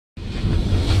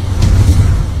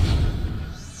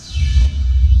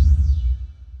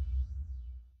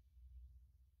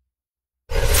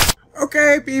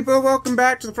Okay, people, welcome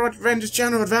back to the ProjectRenderz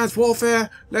channel, Advanced Warfare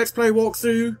Let's Play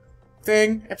Walkthrough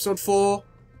thing, episode 4.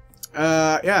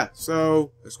 Yeah,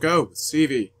 so let's go with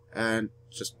Stevie and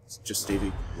just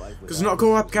Stevie, because it's not a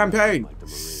co-op campaign.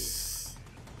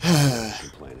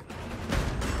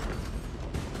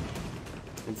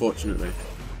 Unfortunately.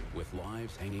 With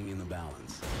lives hanging in the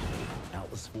balance,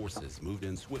 Atlas forces moved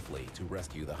in swiftly to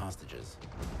rescue the hostages.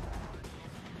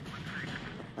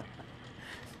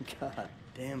 God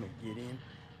damn it, Gideon.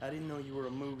 I didn't know you were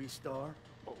a movie star.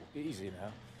 Oh, easy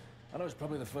now. I know it's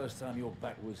probably the first time your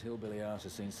backwoods hillbilly ass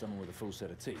has seen someone with a full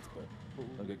set of teeth, but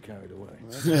don't get carried away.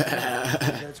 Well,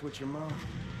 that's what your mom...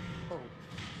 Oh.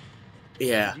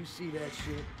 Yeah. Did you see that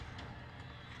shit?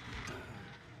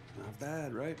 Not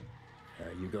bad, right?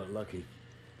 You got lucky.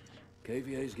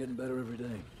 KVA's getting better every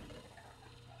day.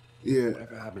 Yeah.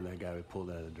 Whatever happened to that guy we pulled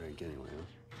out of the drink anyway,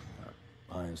 huh?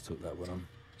 Irons took that one on.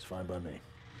 It's fine by me.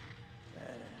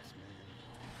 Badass, man.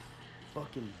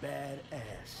 Fucking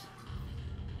badass.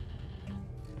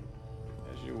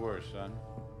 As you were, son.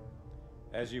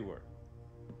 As you were.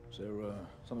 Is there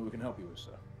something we can help you with,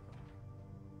 sir?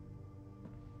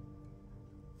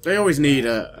 They always need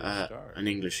an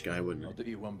English guy, wouldn't I'll they? do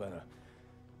you one better.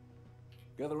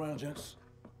 Gather round, gents.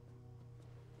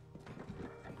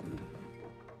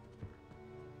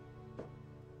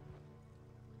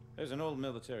 There's an old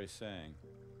military saying.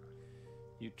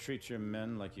 You treat your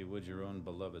men like you would your own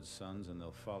beloved sons, and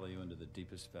they'll follow you into the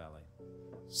deepest valley.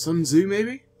 Sun Tzu,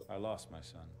 maybe? I lost my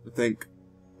son. I think.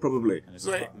 Probably. And it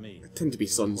So taught me they tend to be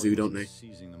Sun Tzu, don't they?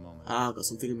 Seizing the moment. Ah, I've got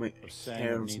something in my Or saying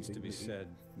hair or what needs to something. be said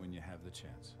when you have the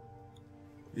chance.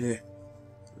 Yeah.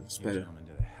 That's You better. gentlemen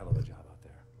did a hell of a job out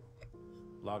there.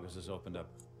 Lagos has opened up.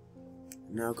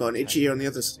 Now I've got an itchy ear on the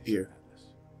other ear.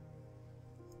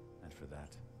 And for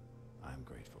that, I'm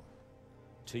grateful.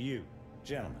 To you,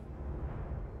 gentlemen.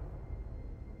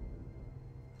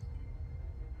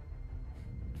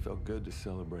 It felt good to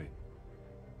celebrate.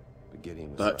 But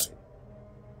Gideon was But right.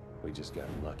 We just got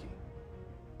lucky.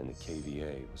 And the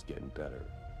KVA was getting better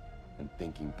and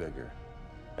thinking bigger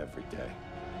every day.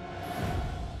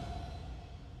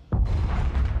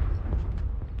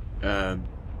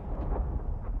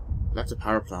 That's a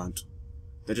power plant.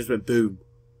 They just went boom.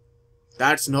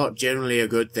 That's not generally a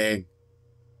good thing.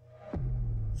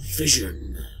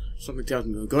 Fission. Something tells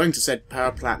me we're going to said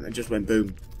power plant and it just went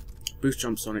boom. Boost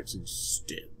jump sonics and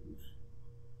stim.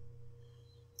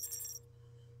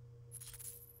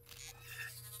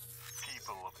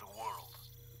 People of the world,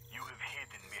 you have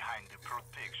hidden behind the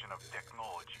protection of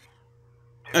technology.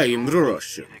 Hey, in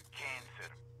Russia. Technology is a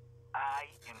cancer. I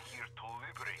am here to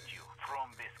liberate you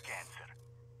from this cancer.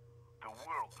 The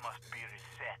world must be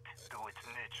reset to its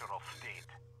natural state.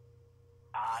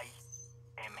 I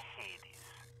am Hades,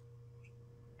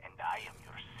 and I am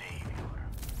your savior.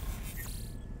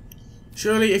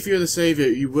 Surely if you're the savior,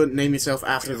 you wouldn't name yourself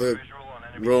after the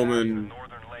Roman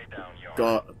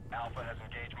god.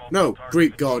 No,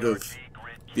 Greek god of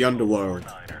the underworld.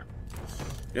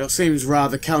 It seems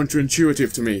rather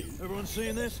counterintuitive to me. Everyone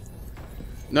seeing this?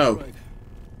 No. Right.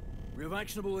 We have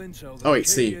actionable intel. that Oh, wait, the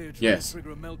see, KVA are trying to yes.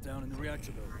 Trigger a meltdown in the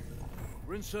reactor building.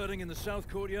 We're inserting in the south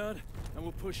courtyard, and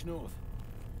we'll push north.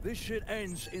 This shit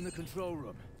ends in the control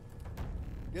room.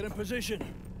 Get in position.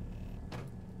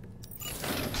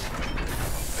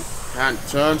 Can't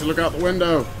turn to look out the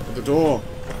window at the door.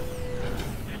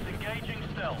 Disengaging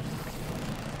stealth.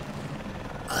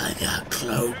 I got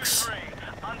cloaks.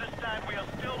 Understand we are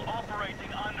still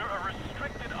operating under a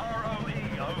restricted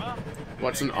ROE, over.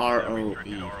 What's an ROE? ROE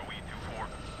 24.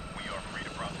 We are free to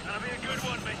process. That'll be a good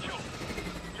one, Mitchell.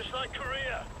 Just like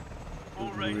Korea.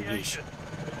 Full radiation.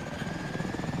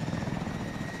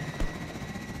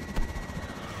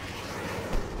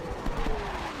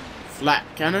 Flat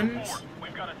cannons?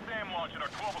 We've got a SAM launch at our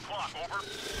 12 o'clock, over.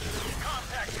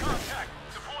 Contact.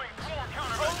 Deploying swarm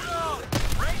countermeasures.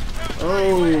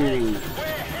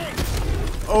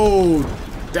 Oh,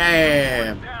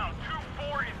 damn. Down.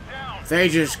 2-4 is down. They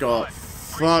just got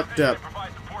fucked up.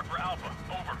 Provide support for Alpha.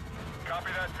 Over.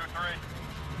 Copy that, 2-3.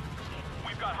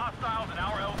 We've got hostiles in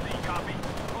our LZ. Copy.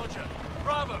 Roger.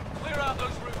 Bravo, clear out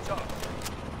those rooftops.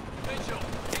 Mitchell,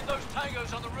 hit those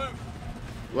tangos on the roof.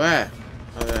 Where?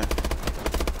 Oh, there.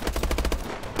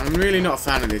 I'm really not a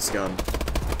fan of this gun.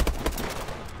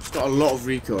 It's got a lot of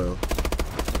recoil.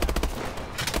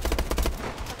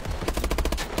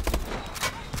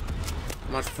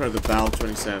 I much prefer the Bal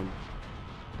 27.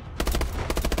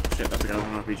 Shit, that's a gun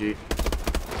on RPG. Good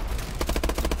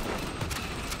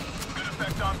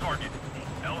effect on target.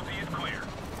 LZ is clear.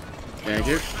 Thank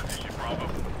you. Position, Bravo.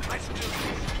 Let's do this.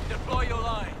 Deploy your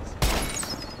lines.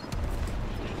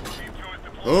 Team 2 is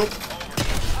deployed. Oh,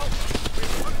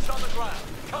 on the ground.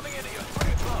 Coming in at you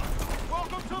 3 o'clock.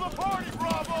 Welcome to the party,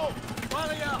 Bravo!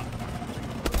 Rally out.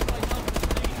 Looks like Alpha's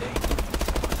DD.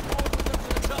 Push forward with them to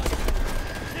the target.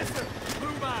 Yes, sir.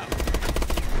 Move out.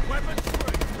 Weapons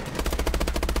free.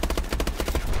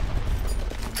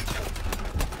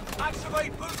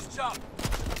 Activate boost jump.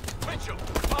 Mitchell,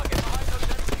 target behind those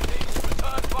MCDs.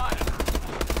 Return fire.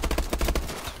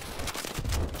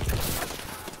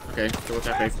 Okay, so what's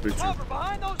that for boost? Cover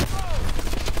behind those roads.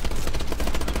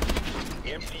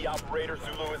 MD operator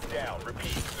Zulu is down.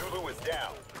 Repeat, Zulu is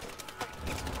down.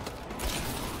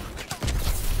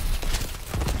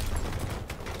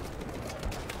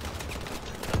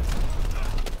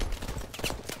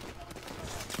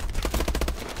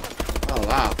 Oh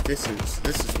wow, this is what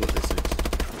this is.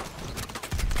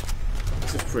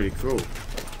 This is pretty cool.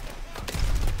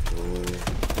 Oh.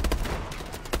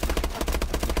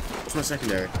 What's my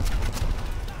secondary?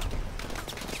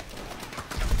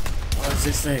 Oh, it's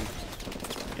this thing.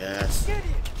 Yes. Gideon,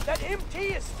 that MT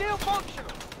is still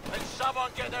functional. Then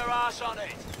someone get their ass on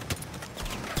it.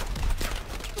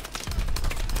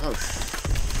 Oh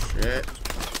shit.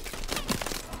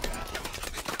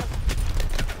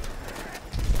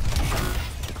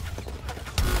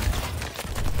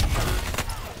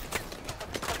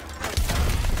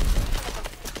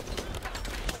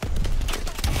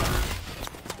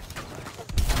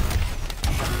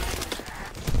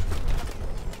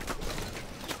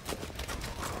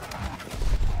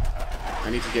 I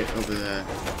need to get over there.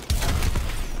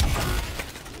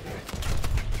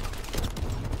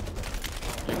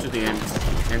 Into the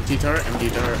empty turret, empty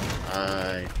turret.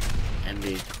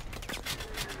 Empty.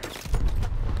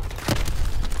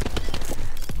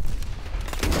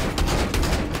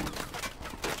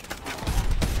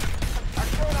 Our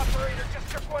drone operator just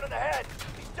took one in the head.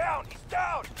 He's down, he's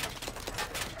down.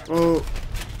 Oh,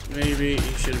 maybe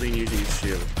he should have been using his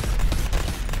shield.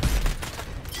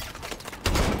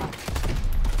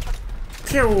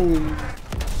 Pew!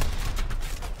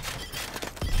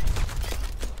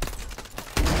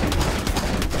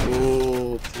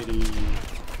 Oh, kitty.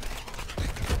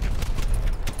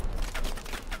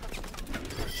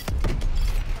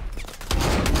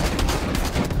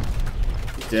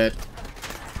 He's dead.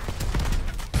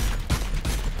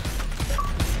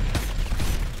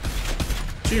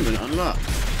 Achievement unlocked.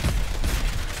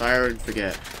 Fire and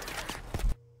forget.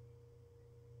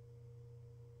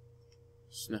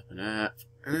 Snapping at.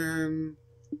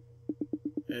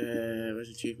 Where's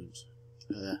achievements?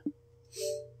 Oh, there.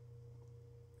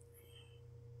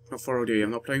 Not 4OD.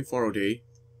 I'm not playing 4OD.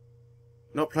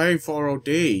 Not playing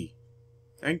 4OD.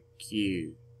 Thank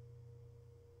you.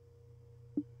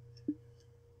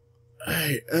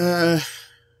 Hey,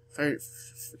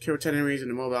 kill 10 enemies in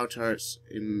the mobile turrets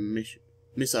in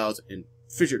missiles in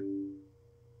fission.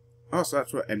 Oh, so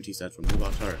that's what MT said for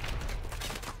mobile turret.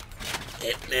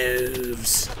 It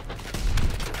moves.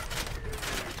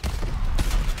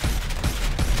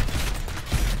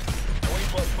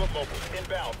 20+ foot mobiles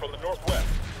inbound from the northwest.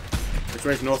 Which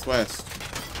way's northwest?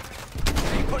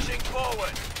 Keep pushing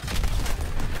forward.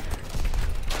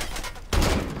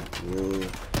 Whoa.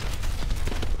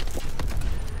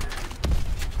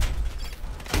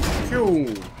 Pew!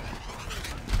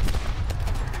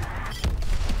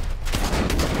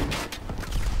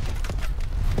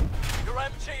 Your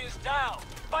MT is down.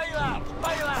 Bail out,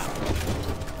 bail out.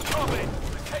 Copy.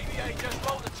 The KVA just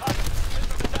rolled a target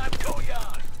into the damn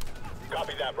courtyard.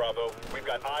 Copy that, Bravo. We've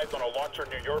got eyes on a launcher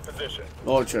near your position.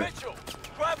 Launcher. Mitchell,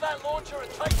 grab that launcher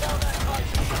and take down that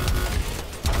Titan.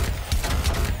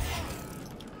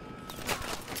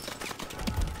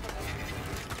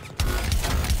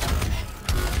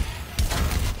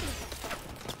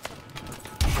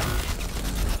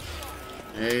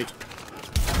 Eight.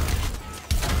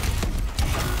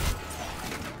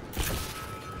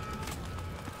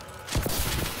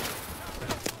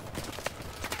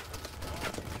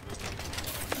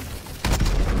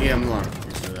 Yeah, I'm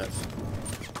locked. So that's.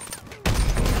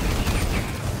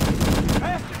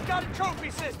 Bastard's got a trophy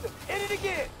system. Hit it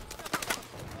again.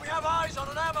 We have eyes on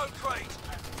an ammo crate.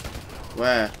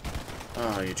 Where?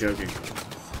 Oh, you're joking.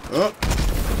 Oh!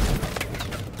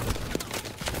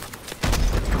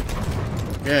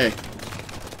 Okay.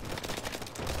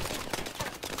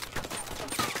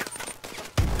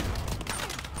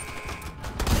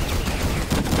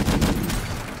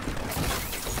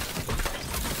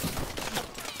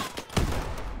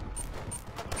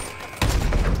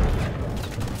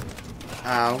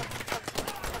 Ow.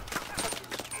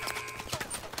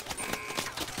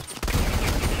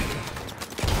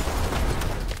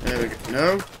 There we go.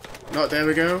 No, not there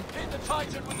we go. Hit the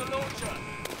Titan with the launcher.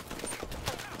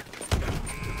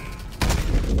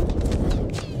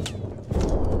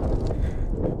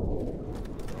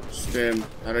 Stim.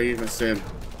 How do I use my stim?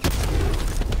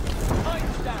 I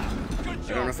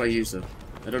don't know if I used it.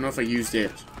 I don't know if I used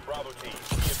it. Bravo team,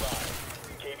 be advised.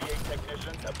 KVA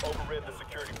technicians have overridden the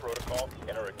security protocol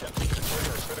and are attempting to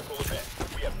trigger a critical event.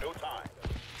 We have no time.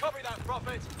 Copy that,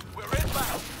 Prophet. We're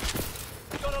inbound.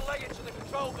 We gotta leg it to the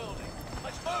control building.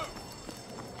 Let's move.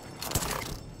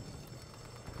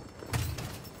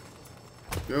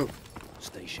 Go.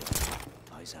 Station.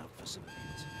 Eyes out for civilians.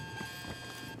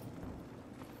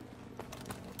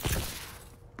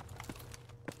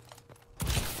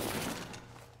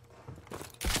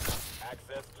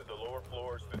 Access to the lower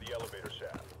floors through the elevator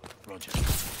shaft. Roger.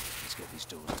 Let's get these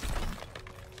doors open.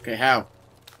 Okay, how?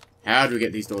 How do we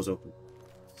get these doors open?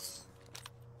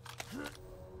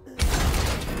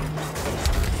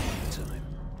 Time.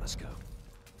 Let's go.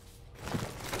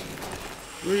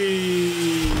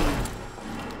 Whee!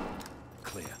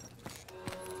 Clear.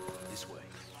 This way.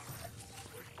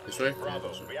 This way?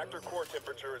 Bravo, reactor core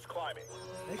temperature is climbing.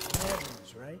 Next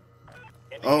problems, right?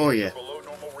 Oh, yeah. Indicators are below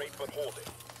normal rate, but hold it.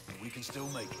 We can still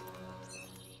make it.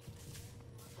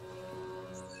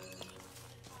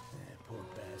 Poor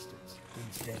bastards.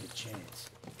 Didn't stand a chance.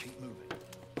 Keep moving.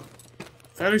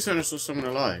 Fairly certain I saw someone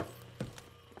alive.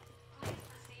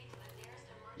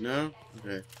 No?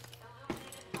 Okay.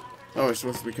 Oh, it's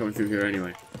supposed to be coming through here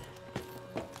anyway.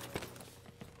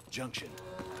 Junction.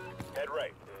 Head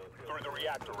right, through the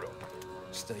reactor room.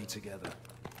 Stay together.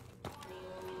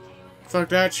 Fuck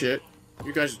that shit.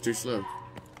 You guys are too slow.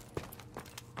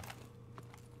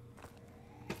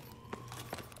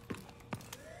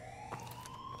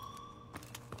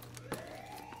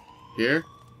 Here?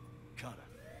 Carter,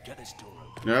 get this door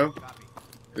open. No?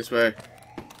 This way.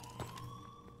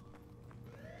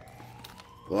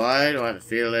 Why do I have a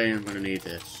feeling I'm gonna need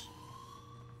this?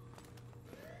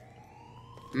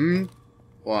 Hmm?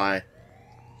 Why?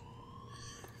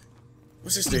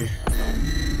 What's this do?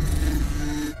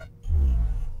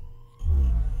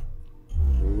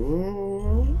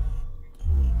 Ooh.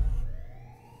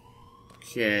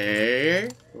 Okay.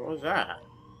 What was that?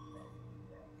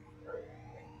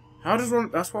 How does one...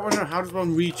 That's what I wonder. How does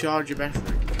one recharge your battery?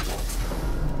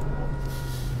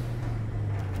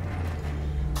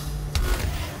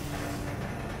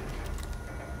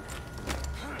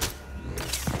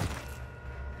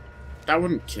 That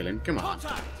wouldn't kill him. Come on.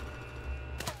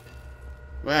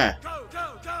 Where? Go,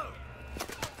 go, go!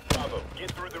 Bravo,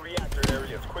 get through the reactor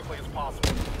area as quickly as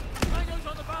possible. Tango's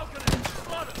on the balcony.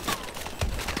 Spot him.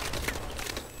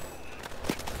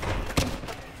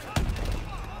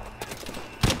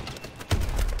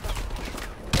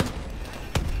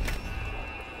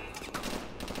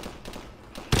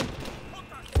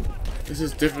 This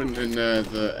is different than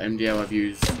the MDL I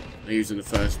used in the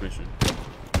first mission.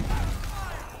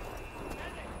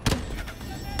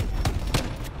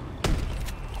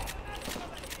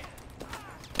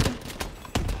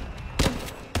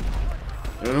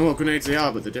 I don't know what grenades they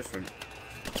are, but they're different.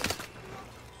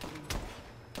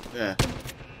 There.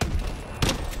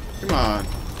 Come on.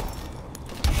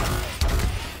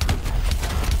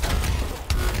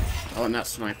 I want that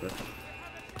sniper.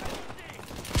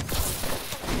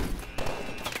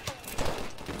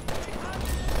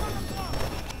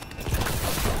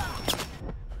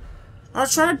 I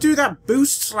was trying to do that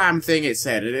boost slam thing it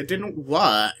said, and it didn't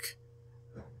work.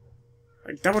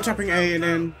 Like double tapping A and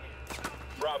then...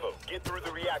 Bravo, get through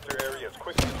the reactor area as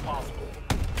quickly as possible.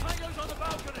 Tango's on the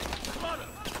balcony. Spot him.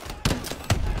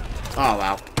 Oh,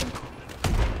 wow.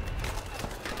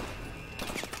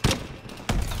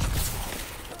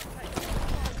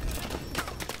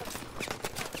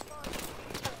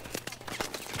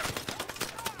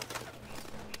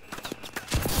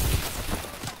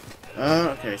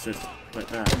 Okay, so it's like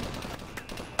that.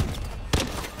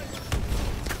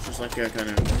 It's just like a kind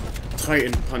of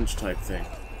Titan punch type thing.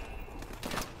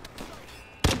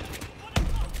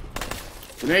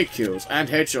 Grenade kills and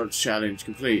headshots challenge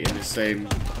complete in the same...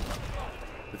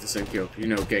 with the same kill. You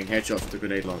know, getting headshots with the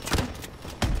grenade launcher.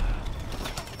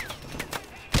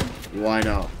 Why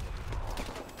not?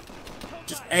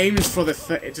 Just aims for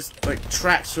the it just like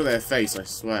tracks for their face, I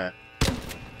swear.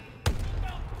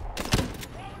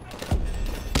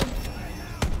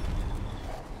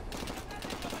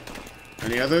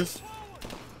 Any others?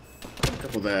 A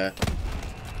couple there.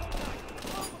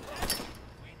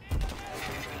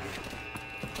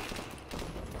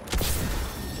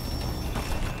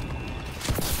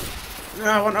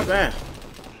 No, one up there.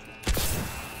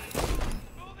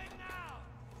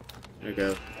 There we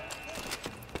go.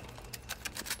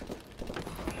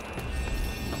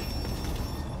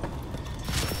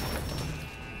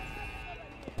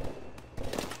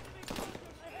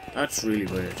 That's really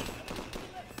weird.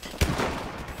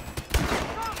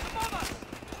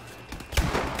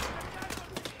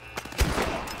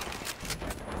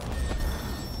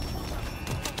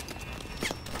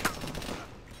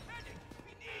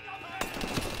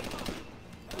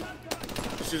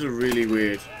 is a really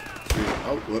weird thing.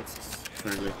 Oh, whoops.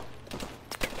 Friendly.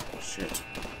 Shit.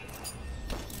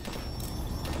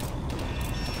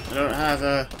 I don't have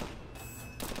a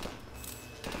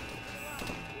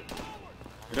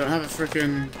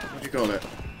frickin'... what do you call it?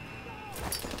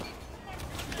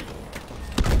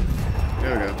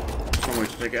 There we go. That's one way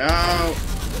to take it out.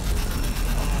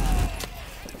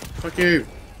 Fuck you.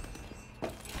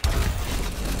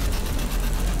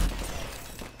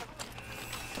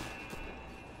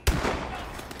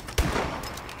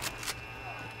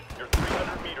 You're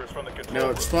 300 meters from the control No,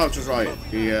 room. Sparks was right.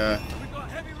 He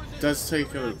does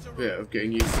take a bit of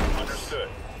getting used to. Understood.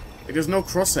 Like, there's no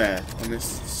crosshair on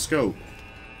this scope.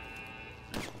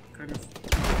 What kind of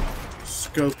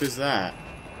scope is that?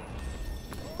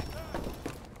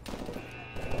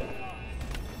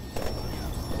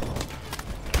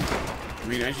 I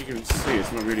mean, as you can see,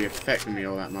 it's not really affecting me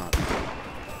all that much.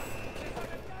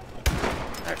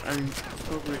 I'm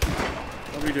probably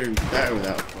doing better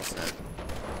without a crosshair,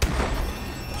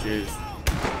 which is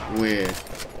weird.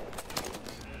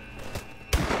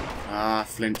 Ah,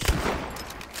 flinch.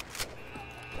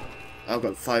 I've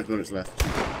got 5 bullets left.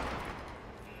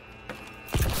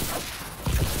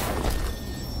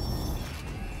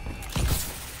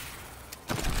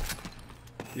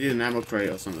 Need an ammo crate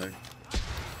or something.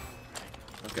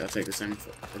 Okay, I'll take this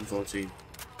M14.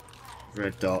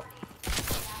 Red dot.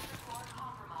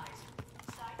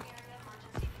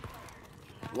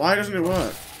 Why doesn't it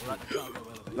work?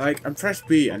 Like, I press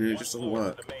B and then it just doesn't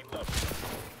work.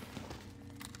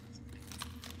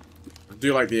 I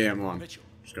do like the AM1.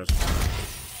 Just goes.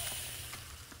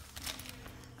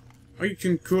 Oh, you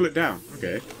can cool it down.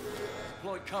 Okay.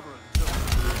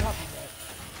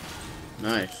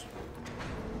 Nice.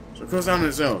 So it cools down on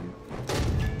its own.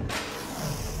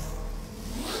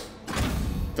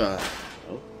 The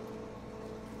hell?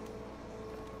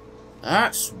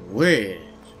 That's weird.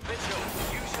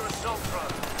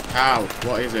 How?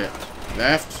 What is it?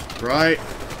 Left? Right?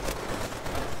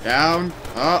 Down?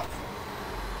 Up?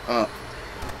 Up.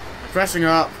 Pressing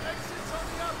up.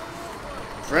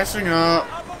 Pressing up.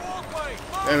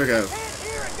 There we go.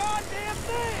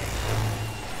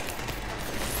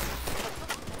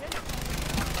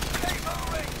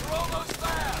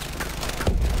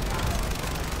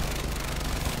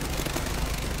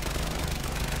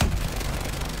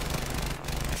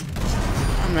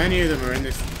 How many of them are in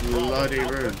this bloody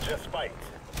room?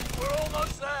 We're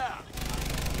almost there.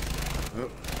 Oh,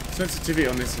 sensitivity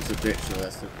on this is a bitch, so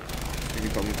that's the only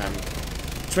problem with having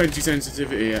 20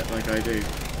 sensitivity yet, like I do.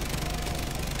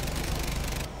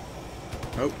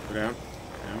 Oh, go down.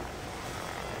 Down.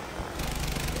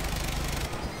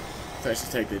 Let's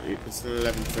actually take it. It's the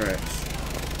 11th threats.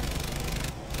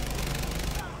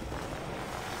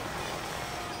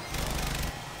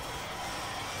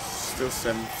 Still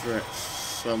 7 threats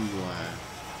somewhere.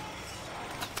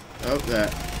 Oh,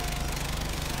 there.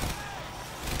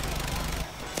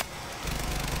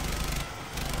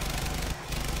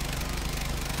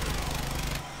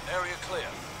 Area clear.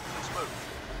 Let's move.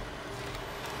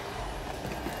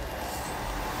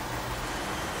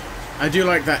 I do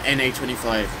like that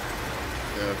NA-25.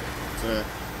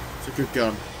 It's a good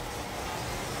gun.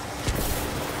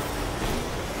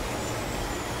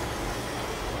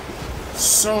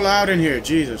 So loud in here,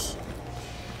 Jesus.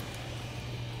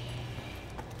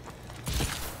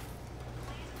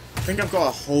 I think I've got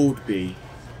a hold B.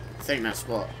 I think that's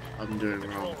what I'm doing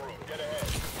wrong.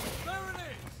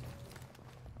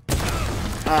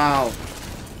 Ow.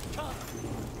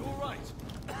 You're right.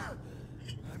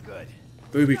 Good.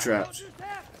 Booby trapped.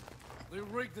 They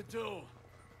rigged the door.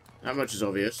 That much is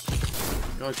obvious.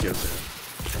 God kills it.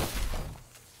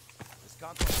 This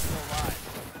console's still alive.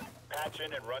 Patch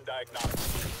in and run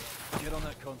diagnostics. Get on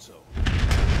that console.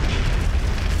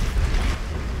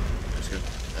 That's good.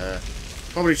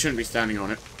 Probably shouldn't be standing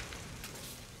on it.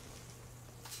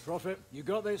 Prophet, you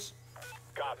got this?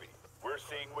 Copy. We're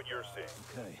seeing what you're seeing.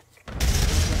 Okay.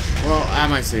 Well,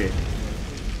 am I seeing?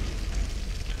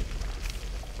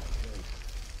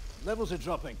 Levels are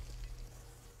dropping.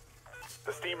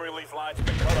 The steam release line's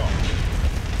been cut off.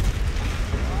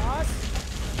 What?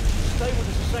 Stay with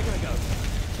us a second ago.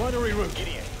 Trying to reroute.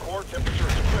 Gideon, core temperature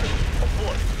is critical.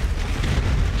 Abort.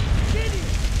 Gideon!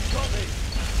 Got me.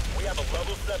 We have a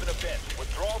level 7 event.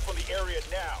 Withdraw from the area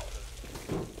now.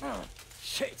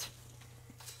 Shit.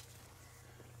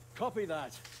 Copy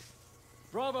that.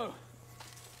 Bravo.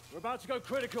 We're about to go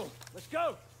critical. Let's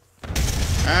go.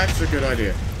 That's a good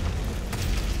idea.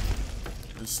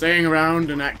 And staying around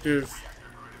an active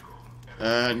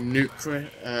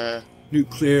nuclear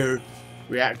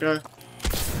reactor,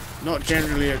 not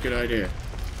generally a good idea.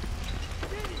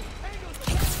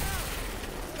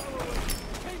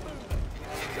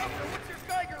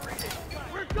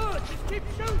 Keep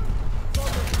shooting! We've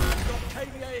got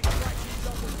KVA extractions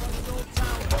on the front door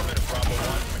tower. 4 minutes, Bravo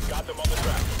 1. We've got them on the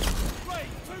track.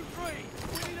 Great, 2-3.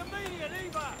 We need immediate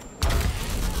evac.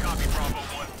 Copy, Bravo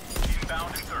 1.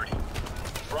 Inbound in 30.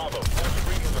 Bravo, those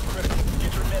readings are critical.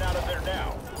 Get your men out of there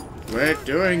now. We're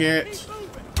doing it. Keep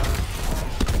moving.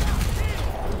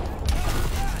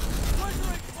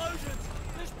 Pleasure explosions.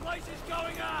 This place is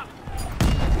going up.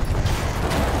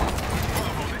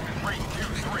 Bravo, this is Ring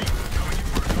 2-3. Coming in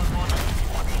for a gun run on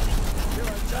squad mobile. You're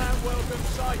a damn welcome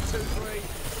sight, 2-3.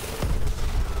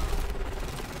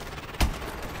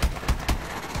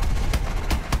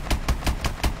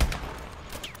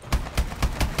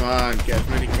 Come on, get as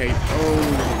many cape.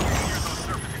 Oh!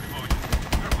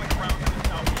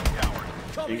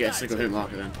 You get a single hit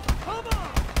marker then. Come on! Go,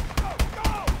 go!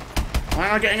 Why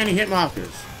am I getting any hit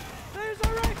markers? There's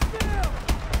our exfil!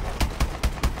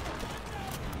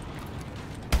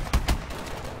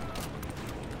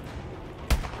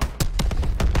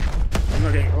 I'm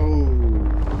not getting. Oh.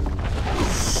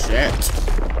 Shit.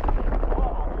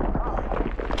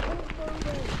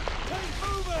 Keep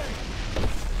moving!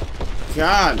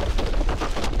 God.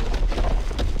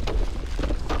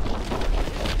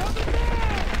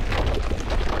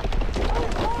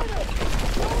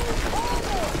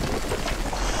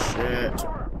 Shit.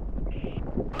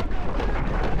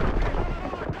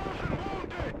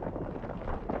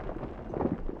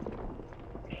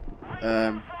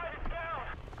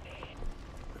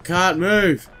 Can't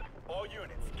move. All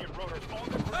units, get rotors on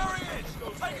the ground. There he is!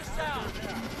 Take us down!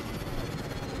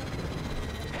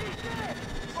 He's dead!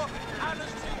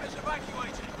 Anna's team is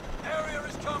evacuated. Area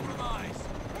is compromised.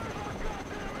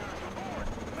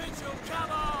 Mitchell,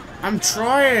 come on! I'm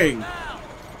trying. Now!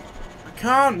 I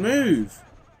can't move.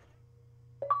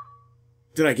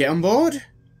 Did I get on board?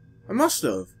 I must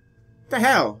have. The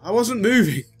hell? I wasn't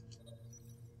moving.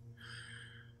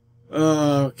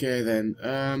 Okay then.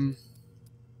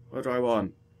 What do I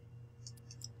want?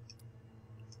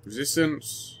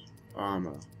 Resistance,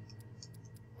 armor,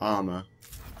 armor.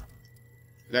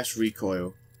 Less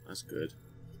recoil. That's good.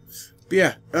 But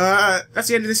yeah, that's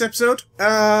the end of this episode.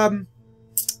 Don't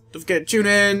forget to tune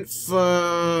in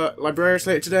for Librarians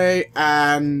later today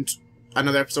and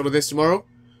another episode of this tomorrow.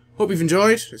 Hope you've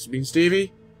enjoyed. This has been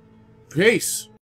Stevie. Peace.